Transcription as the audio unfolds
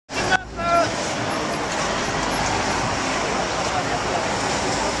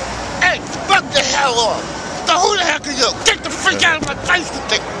the hell off. So who the heck are you? Get the freak out of my face, you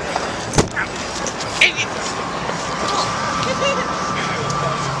think. Idiot.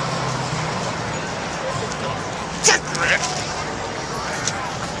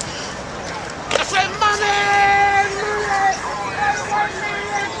 I said money!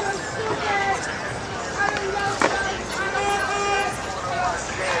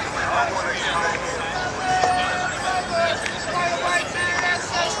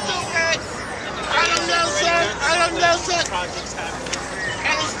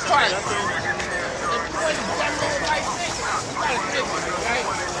 And it's twice.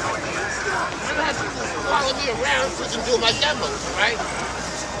 I'm gonna have people follow me around so they can do my demos, right?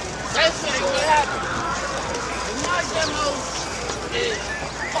 That's what happens. My demos is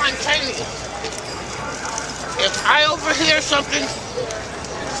spontaneous. If I overhear something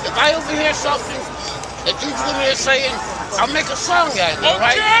that these women are saying, I'll make a song out of it,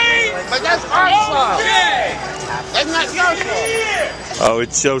 right? But that's our song. That's not your song. Oh,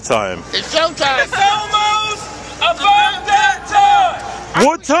 it's showtime. It's showtime. It's almost about that time.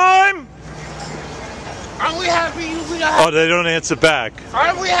 What time? Aren't we happy we don't have... Oh, they don't answer back.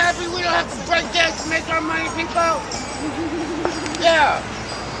 Aren't we happy we don't have to break dance to make our money, people? Yeah.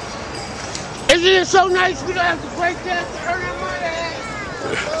 Isn't it so nice we don't have to break dance to earn our money?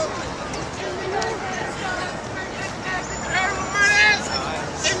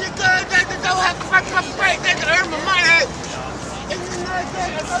 Isn't it good that they don't have to break dance to earn my money? Isn't it nice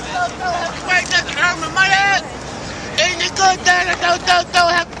that I don't have to break dance to earn my money? Isn't it good that I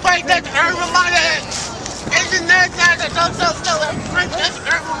don't have to break dance to earn my money? Isn't that nice that I don't have to break dance to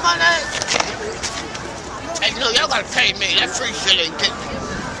earn my money? Hey, no, y'all gotta pay me. That free shit ain't getting me.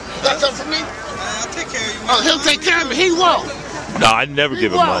 You got something for me? I'll take care of you. Oh, he'll take care of me. He won't. No, I never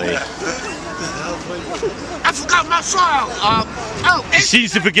give him money. I forgot my song. He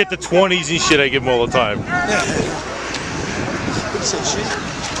seems to forget the 20s and shit I give him all the time.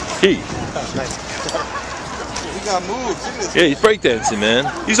 He. We got moves. Yeah, he's breakdancing, man.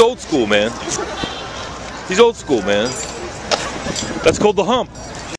 He's old school, man. He's old school, man. That's called the hump.